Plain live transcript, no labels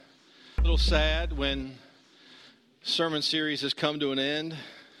A little sad when sermon series has come to an end.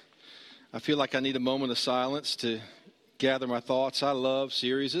 I feel like I need a moment of silence to gather my thoughts. I love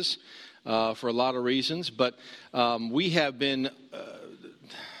series for a lot of reasons, but we have been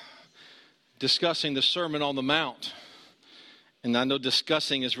discussing the Sermon on the Mount. And I know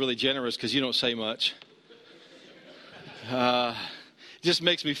discussing is really generous because you don't say much. It just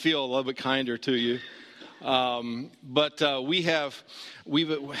makes me feel a little bit kinder to you. But honestly,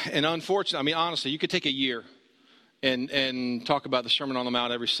 you could take a year and talk about the Sermon on the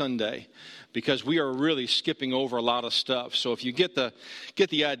Mount every Sunday, because we are really skipping over a lot of stuff. So if you get the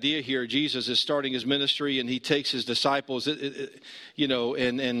idea here, Jesus is starting his ministry and he takes his disciples,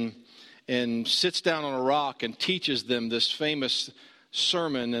 and sits down on a rock and teaches them this famous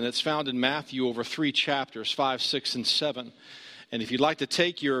sermon, and it's found in Matthew over 3 chapters, 5, 6, and 7. And if you'd like to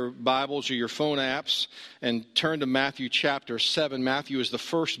take your Bibles or your phone apps and turn to Matthew chapter 7, Matthew is the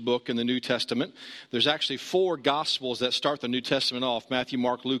first book in the New Testament. There's actually 4 Gospels that start the New Testament off: Matthew,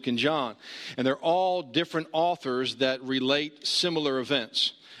 Mark, Luke, and John. And they're all different authors that relate similar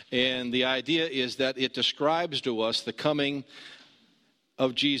events. And the idea is that it describes to us the coming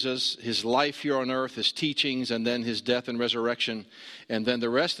of Jesus, his life here on earth, his teachings, and then his death and resurrection. And then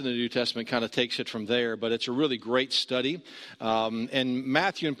the rest of the New Testament kind of takes it from there. But it's a really great study. And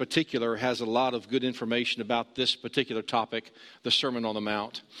Matthew in particular has a lot of good information about this particular topic, the Sermon on the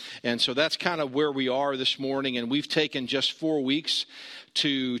Mount. And so that's kind of where we are this morning. And we've taken just 4 weeks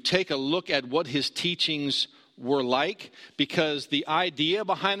to take a look at what his teachings were like, because the idea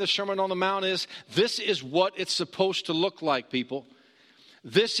behind the Sermon on the Mount is this is what it's supposed to look like, people.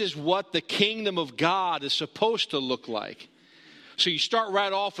 This is what the kingdom of God is supposed to look like. So you start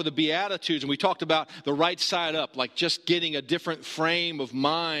right off with the Beatitudes, and we talked about the right side up, like just getting a different frame of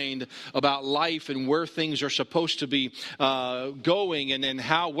mind about life and where things are supposed to be going, and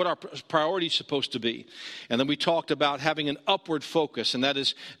what our priorities are supposed to be. And then we talked about having an upward focus, and that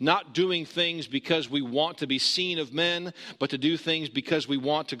is not doing things because we want to be seen of men, but to do things because we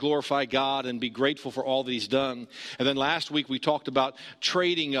want to glorify God and be grateful for all that he's done. And then last week we talked about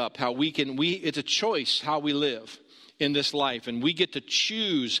trading up, how it's a choice how we live in this life, and we get to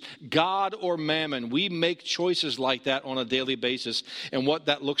choose God or mammon. We make choices like that on a daily basis, and what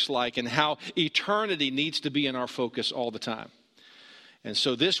that looks like, and how eternity needs to be in our focus all the time. And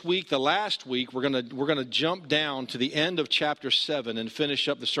so this week, the last week, we're gonna jump down to the end of chapter 7 and finish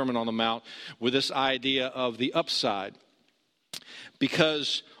up the Sermon on the Mount with this idea of the upside,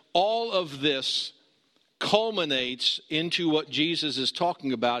 because all of this culminates into what Jesus is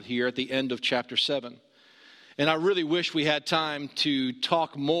talking about here at the end of chapter 7. And I really wish we had time to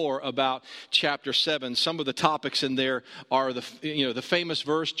talk more about chapter 7. Some of the topics in there are the famous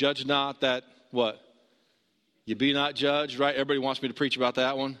verse, "Judge not that," what? "You be not judged," right? Everybody wants me to preach about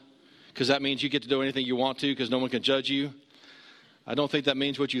that one, because that means you get to do anything you want to because no one can judge you. I don't think that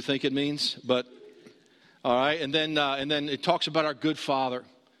means what you think it means, but all right. And then it talks about our good Father.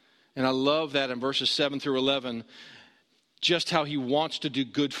 And I love that in verses 7 through 11, just how he wants to do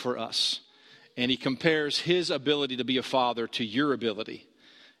good for us. And he compares his ability to be a father to your ability.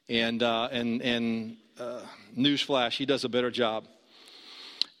 And newsflash, he does a better job.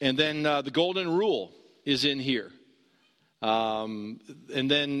 And then the golden rule is in here.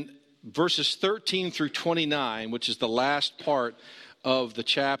 And then verses 13 through 29, which is the last part of the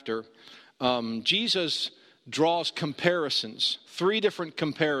chapter, Jesus draws comparisons, 3 different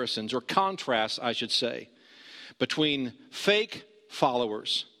comparisons, or contrasts, I should say, between fake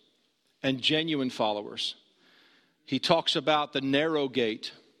followers and genuine followers. He talks about the narrow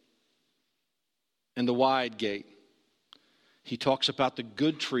gate and the wide gate. He talks about the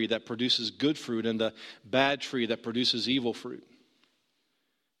good tree that produces good fruit and the bad tree that produces evil fruit.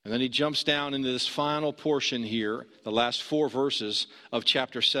 And then he jumps down into this final portion here, the last 4 verses of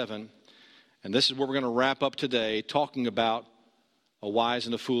chapter 7. And this is where we're going to wrap up today, talking about a wise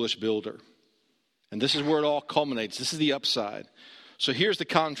and a foolish builder. And this is where it all culminates. This is the upside. So here's the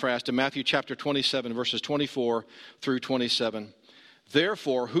contrast in Matthew chapter 27, verses 24 through 27.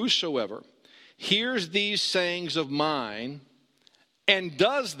 "Therefore, whosoever hears these sayings of mine and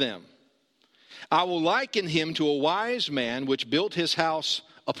does them, I will liken him to a wise man which built his house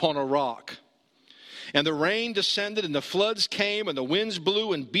upon a rock. And the rain descended, and the floods came, and the winds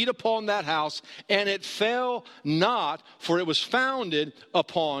blew and beat upon that house, and it fell not, for it was founded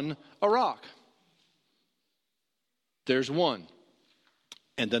upon a rock." There's one.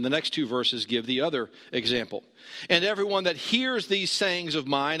 And then the next 2 verses give the other example. "And everyone that hears these sayings of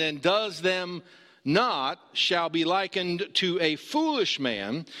mine and does them not shall be likened to a foolish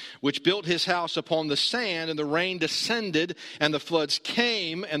man, which built his house upon the sand, and the rain descended, and the floods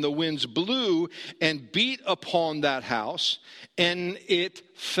came, and the winds blew, and beat upon that house, and it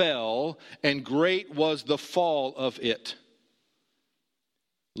fell, and great was the fall of it.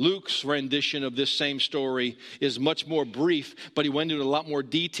 Luke's rendition of this same story is much more brief, but he went into a lot more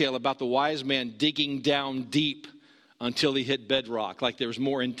detail about the wise man digging down deep until he hit bedrock, like there was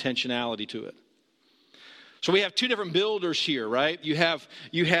more intentionality to it. So we have two different builders here, right? You have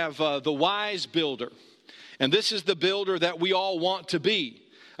the wise builder. And this is the builder that we all want to be.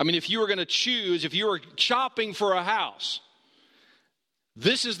 I mean, if you were going to choose, if you were shopping for a house,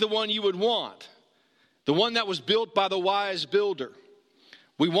 this is the one you would want. The one that was built by the wise builder.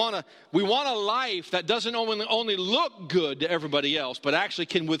 We want a life that doesn't only look good to everybody else, but actually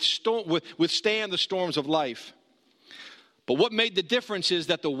can withstand the storms of life. But what made the difference is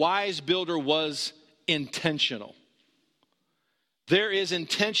that the wise builder was intentional. There is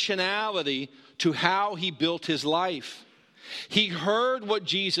intentionality to how he built his life. He heard what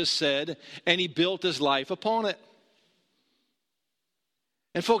Jesus said, and he built his life upon it.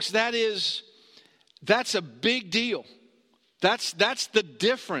 And folks, that's a big deal. That's the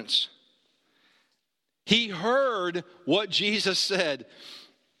difference. He heard what Jesus said,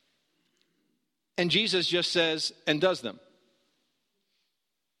 and Jesus just says and does them.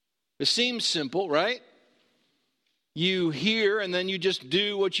 It seems simple, right? You hear and then you just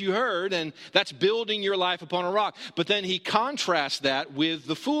do what you heard, and that's building your life upon a rock. But then he contrasts that with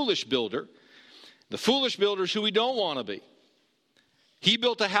the foolish builder. The foolish builder is who we don't want to be. He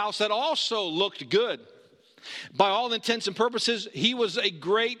built a house that also looked good. By all intents and purposes, he was a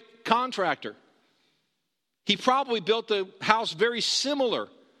great contractor. He probably built a house very similar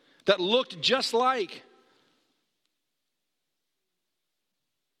that looked just like.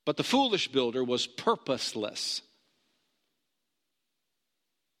 But the foolish builder was purposeless.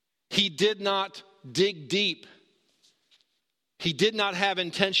 He did not dig deep. He did not have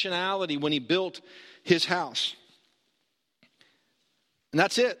intentionality when he built his house. And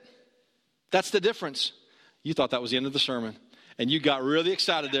that's it. That's the difference. You thought that was the end of the sermon, and you got really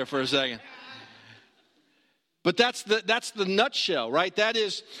excited there for a second. But that's the nutshell, right? That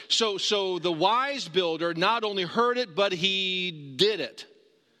is, so the wise builder not only heard it, but he did it.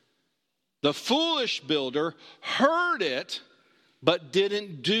 The foolish builder heard it, but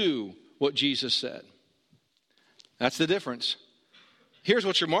didn't do what Jesus said. That's the difference. Here's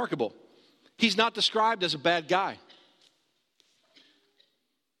what's remarkable. He's not described as a bad guy.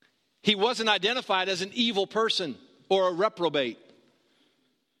 He wasn't identified as an evil person or a reprobate.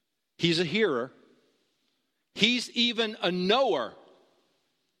 He's a hearer. He's even a knower.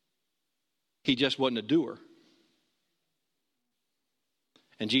 He just wasn't a doer.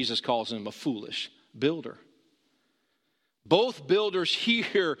 And Jesus calls him a foolish builder. Both builders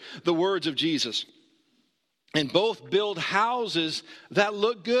hear the words of Jesus. And both build houses that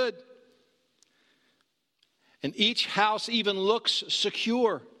look good. And each house even looks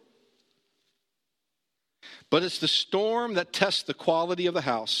secure. But it's the storm that tests the quality of the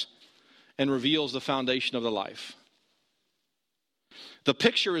house and reveals the foundation of the life. The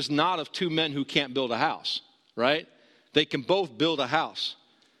picture is not of two men who can't build a house, right? They can both build a house.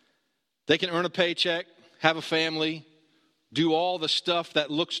 They can earn a paycheck, have a family, do all the stuff that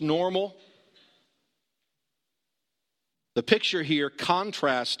looks normal. The picture here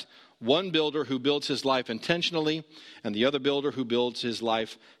contrasts one builder who builds his life intentionally and the other builder who builds his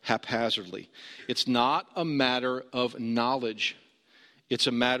life haphazardly. It's not a matter of knowledge. It's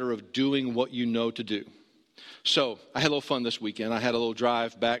a matter of doing what you know to do. So I had a little fun this weekend. I had a little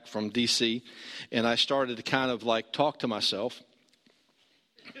drive back from D.C. and I started to kind of like talk to myself.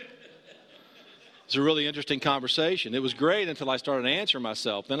 It's a really interesting conversation. It was great until I started answering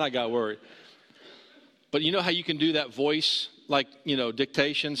myself. Then I got worried. But you know how you can do that voice, like,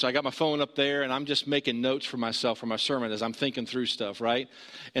 dictation? So I got my phone up there, and I'm just making notes for myself for my sermon as I'm thinking through stuff, right?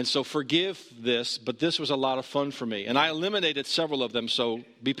 And so forgive this, but this was a lot of fun for me. And I eliminated several of them, so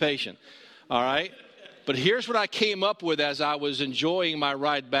be patient, all right? But here's what I came up with as I was enjoying my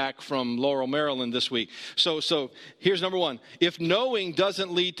ride back from Laurel, Maryland this week. So here's number one. If knowing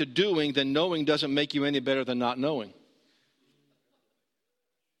doesn't lead to doing, then knowing doesn't make you any better than not knowing.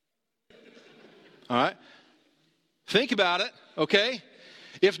 All right? Think about it, okay?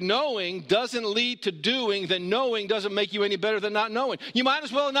 If knowing doesn't lead to doing, then knowing doesn't make you any better than not knowing. You might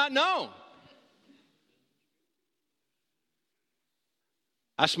as well have not known.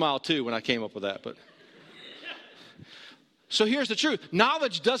 I smiled too when I came up with that, but... So here's the truth.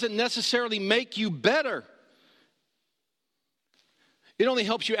 Knowledge doesn't necessarily make you better. It only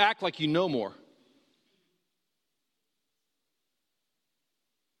helps you act like you know more.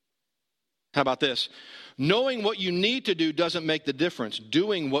 How about this? Knowing what you need to do doesn't make the difference.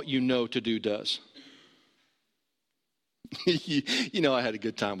 Doing what you know to do does. You know I had a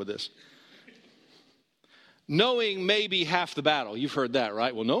good time with this. Knowing may be half the battle. You've heard that,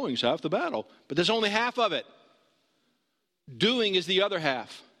 right? Well, knowing's half the battle. But there's only half of it. Doing is the other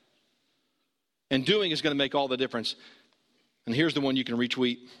half. And doing is going to make all the difference. And here's the one you can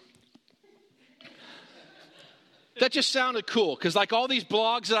retweet. That just sounded cool, because like all these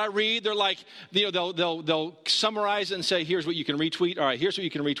blogs that I read, they're like, you know, they'll summarize it and say, here's what you can retweet. All right, here's what you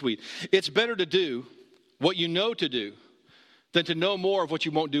can retweet. It's better to do what you know to do than to know more of what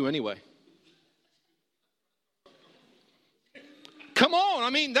you won't do anyway. Come on, I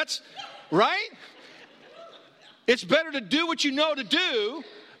mean, that's right. It's better to do what you know to do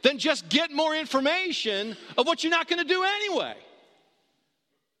than just get more information of what you're not going to do anyway.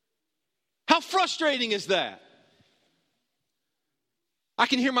 How frustrating is that? I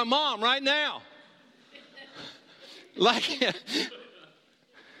can hear my mom right now. Like,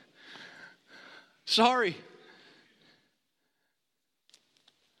 sorry.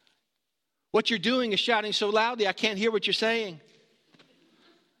 What you're doing is shouting so loudly, I can't hear what you're saying.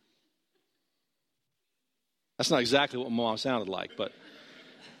 That's not exactly what my mom sounded like, but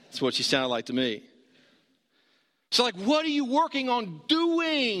that's what she sounded like to me. So like, what are you working on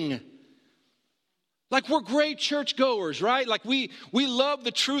doing? Like, we're great churchgoers, right? Like, we love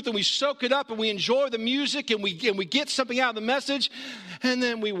the truth and we soak it up and we enjoy the music and we get something out of the message, and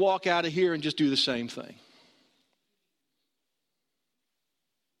then we walk out of here and just do the same thing.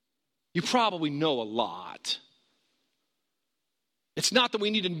 You probably know a lot. It's not that we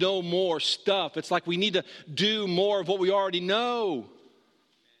need to know more stuff. It's like we need to do more of what we already know.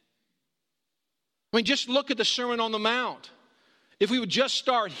 I mean, just look at the Sermon on the Mount. If we would just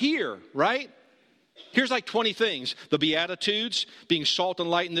start here, right? Here's like 20 things. The Beatitudes, being salt and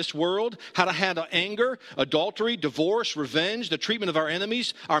light in this world, how to handle anger, adultery, divorce, revenge, the treatment of our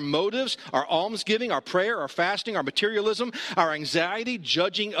enemies, our motives, our almsgiving, our prayer, our fasting, our materialism, our anxiety,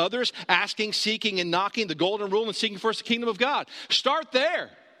 judging others, asking, seeking, and knocking, the golden rule, and seeking first the kingdom of God. Start there.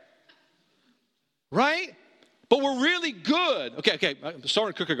 Right? But we're really good. Okay.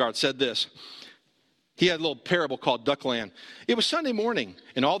 Soren Kierkegaard said this. He had a little parable called Duckland. It was Sunday morning,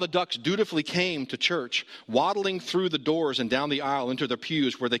 and all the ducks dutifully came to church, waddling through the doors and down the aisle into their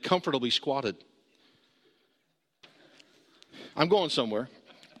pews where they comfortably squatted. I'm going somewhere.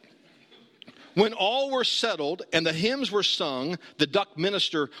 When all were settled and the hymns were sung, the duck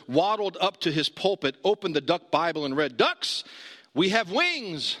minister waddled up to his pulpit, opened the duck Bible, and read, "Ducks, we have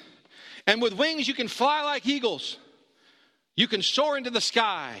wings, and with wings you can fly like eagles. You can soar into the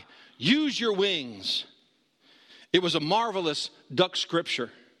sky. Use your wings." It was a marvelous duck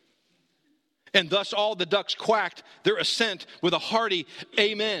scripture. And thus all the ducks quacked their assent with a hearty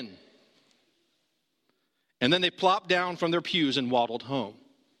amen. And then they plopped down from their pews and waddled home.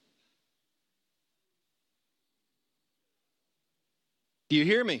 Do you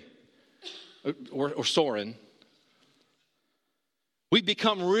hear me? Or Soren. We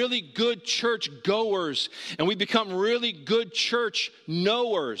become really good church goers, and we become really good church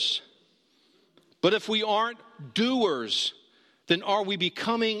knowers. But if we aren't doers, then are we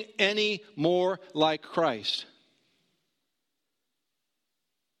becoming any more like Christ?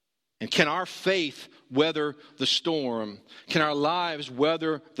 And can our faith weather the storm? Can our lives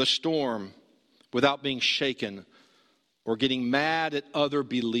weather the storm without being shaken or getting mad at other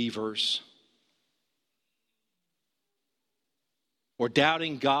believers or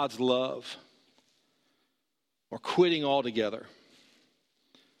doubting God's love or quitting altogether?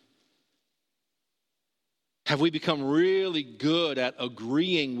 Have we become really good at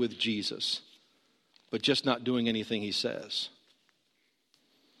agreeing with Jesus, but just not doing anything he says?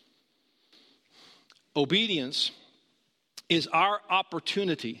 Obedience is our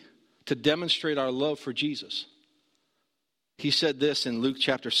opportunity to demonstrate our love for Jesus. He said this in Luke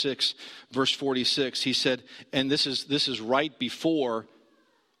chapter 6, verse 46. He said, and this is right before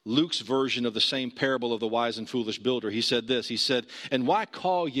Luke's version of the same parable of the wise and foolish builder. He said this. He said, "And why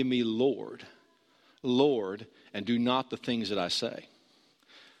call ye me Lord, Lord, and do not the things that I say?"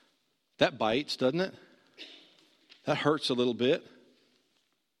 That bites, doesn't it? That hurts a little bit.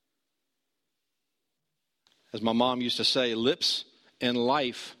 As my mom used to say, lips and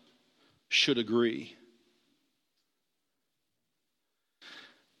life should agree.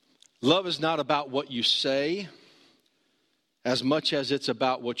 Love is not about what you say as much as it's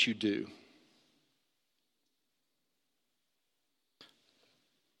about what you do.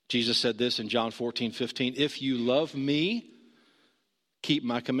 Jesus said this in John 14:15, "If you love me, keep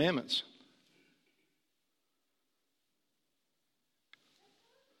my commandments."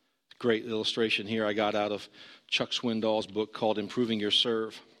 Great illustration here I got out of Chuck Swindoll's book called Improving Your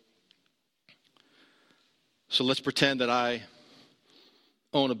Serve. So let's pretend that I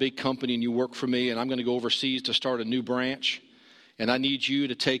own a big company and you work for me, and I'm going to go overseas to start a new branch, and I need you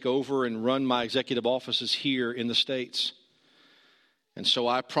to take over and run my executive offices here in the States. And so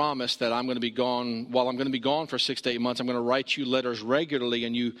I promise that I'm going to be gone. While I'm going to be gone for 6 to 8 months, I'm going to write you letters regularly,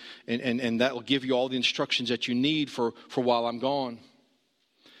 and that will give you all the instructions that you need for while I'm gone.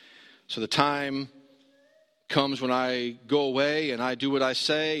 So the time comes when I go away and I do what I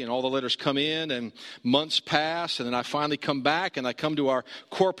say, and all the letters come in, and months pass, and then I finally come back, and I come to our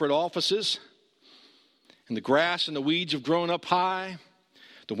corporate offices, and the grass and the weeds have grown up high,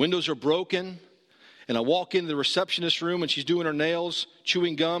 the windows are broken, and I walk into the receptionist room, and she's doing her nails,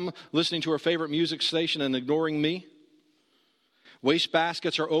 chewing gum, listening to her favorite music station, and ignoring me. Waste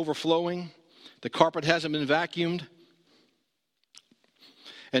baskets are overflowing, the carpet hasn't been vacuumed,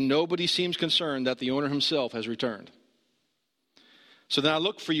 and nobody seems concerned that the owner himself has returned. So then I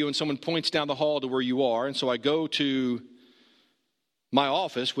look for you, and someone points down the hall to where you are. And so I go to my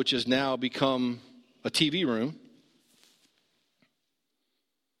office, which has now become a TV room.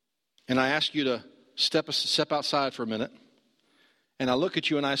 And I ask you to step outside for a minute. And I look at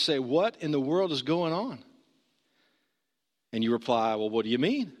you and I say, what in the world is going on? And you reply, well, what do you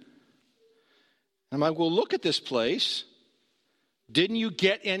mean? And I'm like, well, look at this place. Didn't you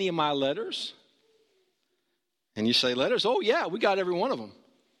get any of my letters? And you say, letters? Oh, yeah, we got every one of them.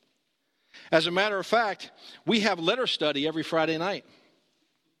 As a matter of fact, we have letter study every Friday night.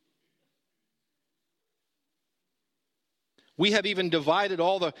 We have even divided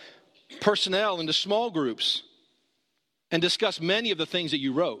all the personnel into small groups and discussed many of the things that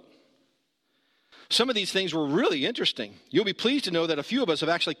you wrote. Some of these things were really interesting. You'll be pleased to know that a few of us have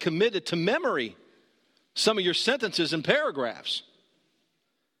actually committed to memory some of your sentences and paragraphs.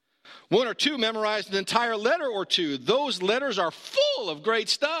 One or two memorized an entire letter or two. Those letters are full of great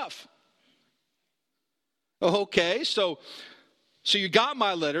stuff. Okay, so you got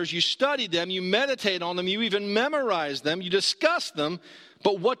my letters, you studied them, you meditate on them, you even memorized them, you discussed them,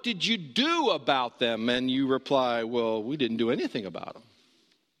 but what did you do about them? And you reply, well, we didn't do anything about them.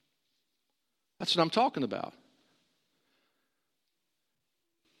 That's what I'm talking about.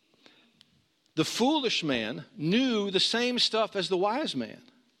 The foolish man knew the same stuff as the wise man.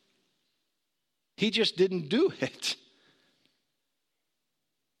 He just didn't do it.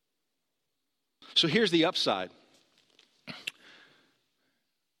 So here's the upside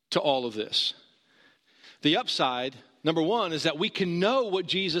to all of this. The upside, number one, is that we can know what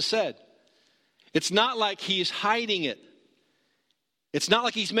Jesus said. It's not like he's hiding it. It's not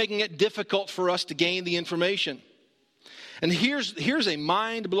like he's making it difficult for us to gain the information. And here's a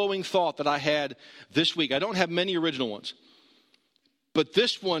mind-blowing thought that I had this week. I don't have many original ones. But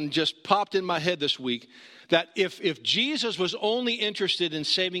this one just popped in my head this week, that if Jesus was only interested in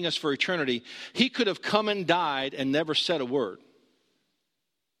saving us for eternity, he could have come and died and never said a word.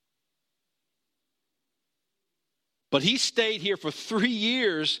 But he stayed here for 3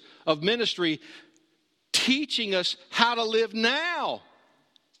 years of ministry teaching us how to live now.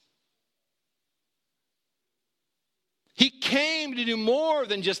 He came to do more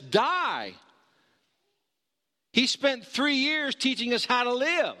than just die. He spent 3 years teaching us how to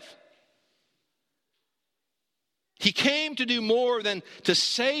live. He came to do more than to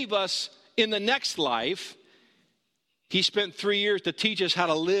save us in the next life. He spent 3 years to teach us how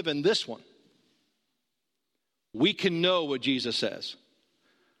to live in this one. We can know what Jesus says.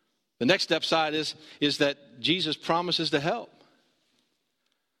 The next step side is that Jesus promises to help.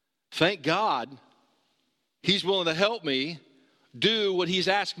 Thank God he's willing to help me do what he's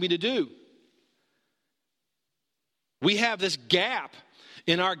asked me to do. We have this gap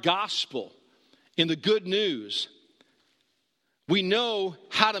in our gospel, in the good news. We know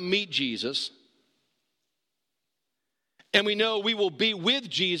how to meet Jesus, and we know we will be with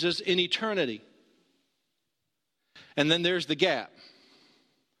Jesus in eternity. And then there's the gap.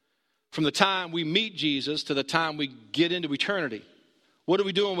 From the time we meet Jesus to the time we get into eternity. What are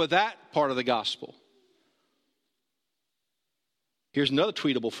we doing with that part of the gospel? Here's another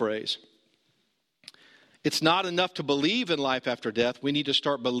tweetable phrase. It's not enough to believe in life after death. We need to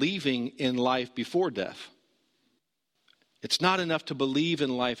start believing in life before death. It's not enough to believe in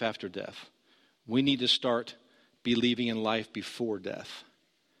life after death. We need to start believing in life before death.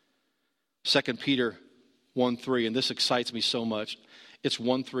 2 Peter 1:3, and this excites me so much. It's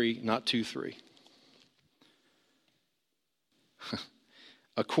 1:3, not 2:3.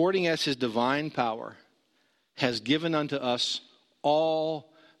 According as his divine power has given unto us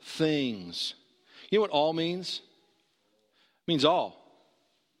all things. You know what all means? It means all.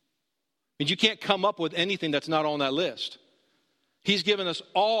 means you can't come up with anything that's not on that list. He's given us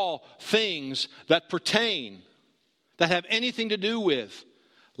all things that pertain, that have anything to do with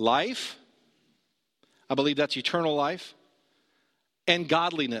life. I believe that's eternal life. And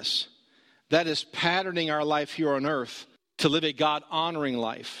godliness. That is patterning our life here on earth to live a God-honoring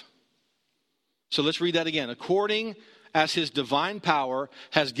life. So let's read that again. According as his divine power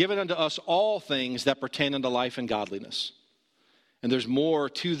has given unto us all things that pertain unto life and godliness. And there's more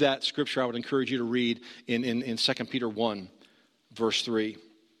to that scripture I would encourage you to read in 2 Peter 1, verse 3.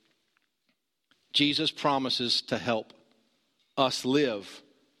 Jesus promises to help us live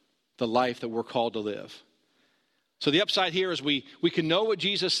the life that we're called to live. So the upside here is we can know what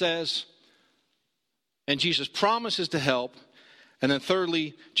Jesus says, and Jesus promises to help. And then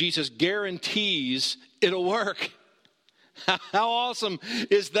thirdly, Jesus guarantees it'll work. How awesome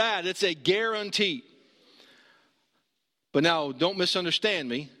is that? It's a guarantee. But now, don't misunderstand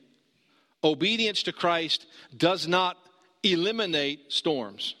me. Obedience to Christ does not eliminate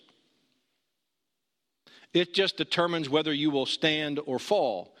storms. It just determines whether you will stand or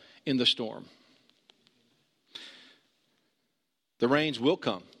fall in the storm. The rains will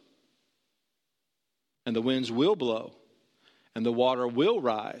come, and the winds will blow, and the water will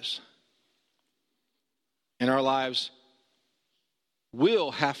rise, and our lives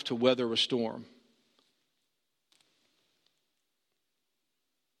will have to weather a storm.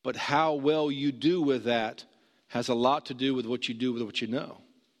 But how well you do with that has a lot to do with what you do with what you know.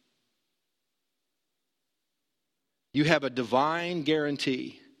 You have a divine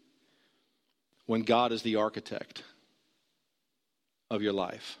guarantee when God is the architect of your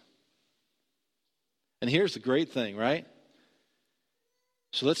life. And here's the great thing, right?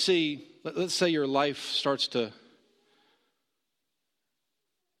 So let's say your life starts to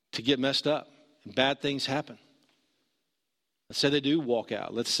get messed up and bad things happen. Let's say they do walk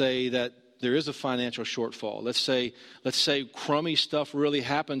out. Let's say that there is a financial shortfall. Let's say crummy stuff really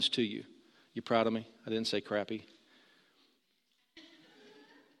happens to you. You proud of me? I didn't say crappy.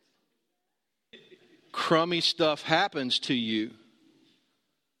 Crummy stuff happens to you.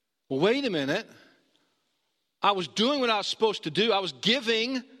 Well, wait a minute. I was doing what I was supposed to do. I was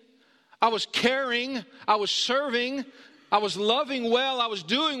giving. I was caring. I was serving. I was loving well. I was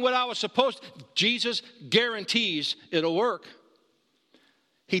doing what I was supposed to. Jesus guarantees it'll work.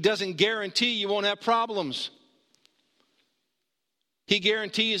 He doesn't guarantee you won't have problems. He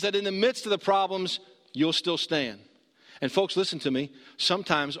guarantees that in the midst of the problems, you'll still stand. And folks, listen to me.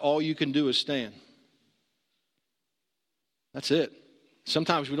 Sometimes all you can do is stand. That's it.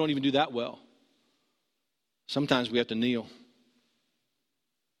 Sometimes we don't even do that well. Sometimes we have to kneel.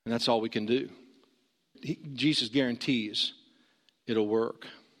 And that's all we can do. Jesus guarantees it'll work.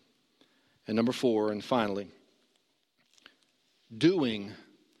 And number 4, and finally, doing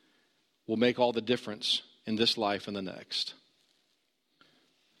will make all the difference in this life and the next.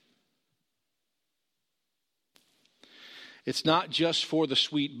 It's not just for the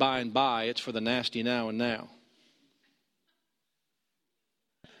sweet by and by, it's for the nasty now and now.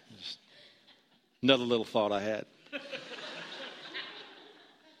 Just another little thought I had.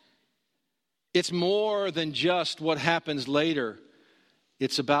 It's more than just what happens later.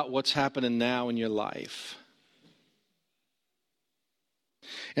 It's about what's happening now in your life.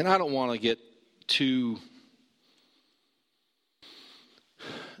 And I don't want to get too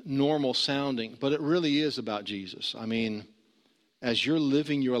normal sounding, but it really is about Jesus. I mean, as you're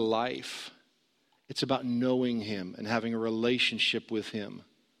living your life, it's about knowing him and having a relationship with him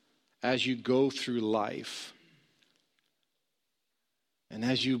as you go through life. And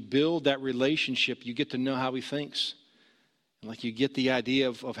as you build that relationship, you get to know how he thinks. And like you get the idea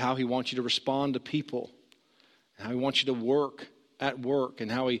of how he wants you to respond to people, and how he wants you to work at work,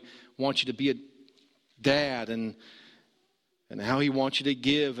 and how he wants you to be a dad, and how he wants you to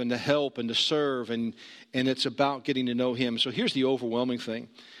give and to help and to serve. And it's about getting to know him. So here's the overwhelming thing,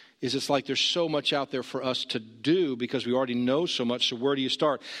 is it's like there's so much out there for us to do because we already know so much. So where do you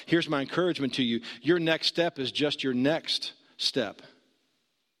start? Here's my encouragement to you. Your next step is just your next step.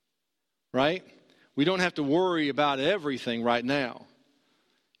 Right? We don't have to worry about everything right now.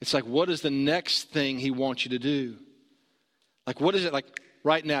 It's like, what is the next thing he wants you to do? Like, what is it? Like,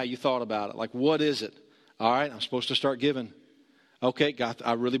 right now you thought about it. Like, what is it? All right, I'm supposed to start giving. Okay, God,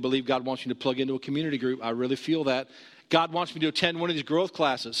 I really believe God wants me to plug into a community group. I really feel that. God wants me to attend one of these growth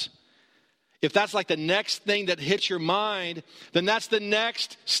classes. If that's like the next thing that hits your mind, then that's the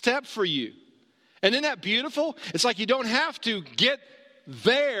next step for you. And isn't that beautiful? It's like you don't have to get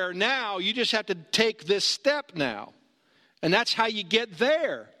there now, you just have to take this step now. And that's how you get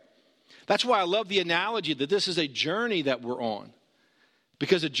there. That's why I love the analogy that this is a journey that we're on.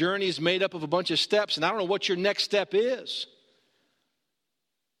 Because the journey is made up of a bunch of steps, and I don't know what your next step is.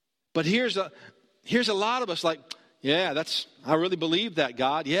 But here's a lot of us like, yeah, I really believe that,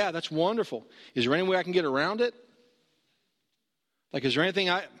 God. Yeah, that's wonderful. Is there any way I can get around it? Like, is there anything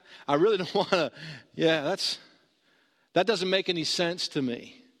I really don't want to, that doesn't make any sense to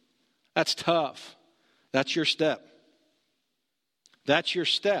me. That's tough. That's your step. That's your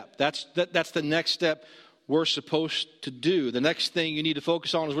step. That's the next step we're supposed to do. The next thing you need to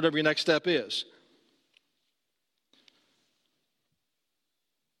focus on is whatever your next step is.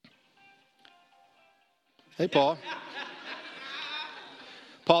 Hey, Paul.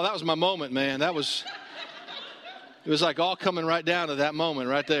 Paul, that was my moment, man. It was like all coming right down to that moment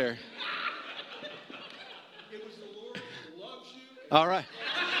right there. It was the Lord who loves you. All right.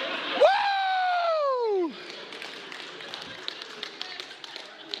 Woo!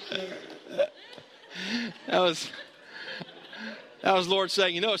 That was Lord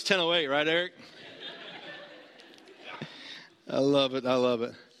saying, you know it's 10:08, right, Eric? I love it. I love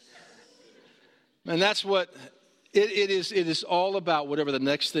it. And that's what it is. It is all about whatever the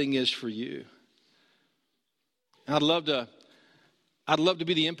next thing is for you. And I'd love to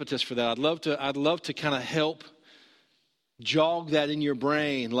be the impetus for that. I'd love to kind of help jog that in your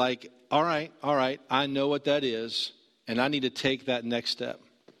brain. Like, all right, I know what that is, and I need to take that next step.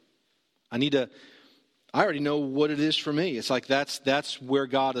 I already know what it is for me. It's like that's where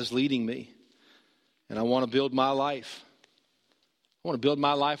God is leading me. And I want to build my life. I want to build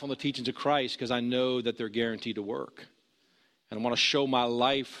my life on the teachings of Christ because I know that they're guaranteed to work. And I want to show my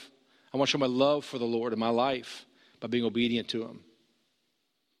life, I want to show my love for the Lord in my life by being obedient to Him.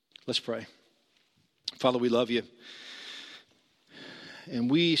 Let's pray. Father, we love you.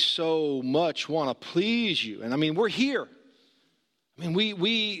 And we so much want to please you. And I mean, we're here. I mean,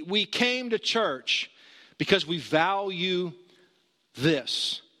 we came to church because we value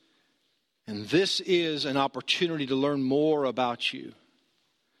this. And this is an opportunity to learn more about you.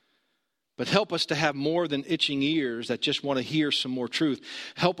 But help us to have more than itching ears that just want to hear some more truth.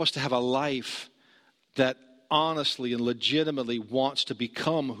 Help us to have a life that honestly and legitimately wants to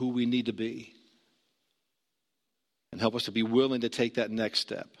become who we need to be. And help us to be willing to take that next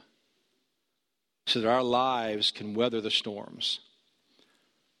step so that our lives can weather the storms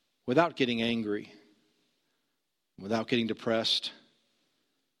without getting angry, without getting depressed,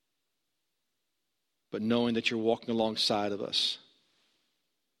 but knowing that you're walking alongside of us.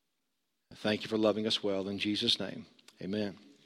 Thank you for loving us well. In Jesus' name, amen.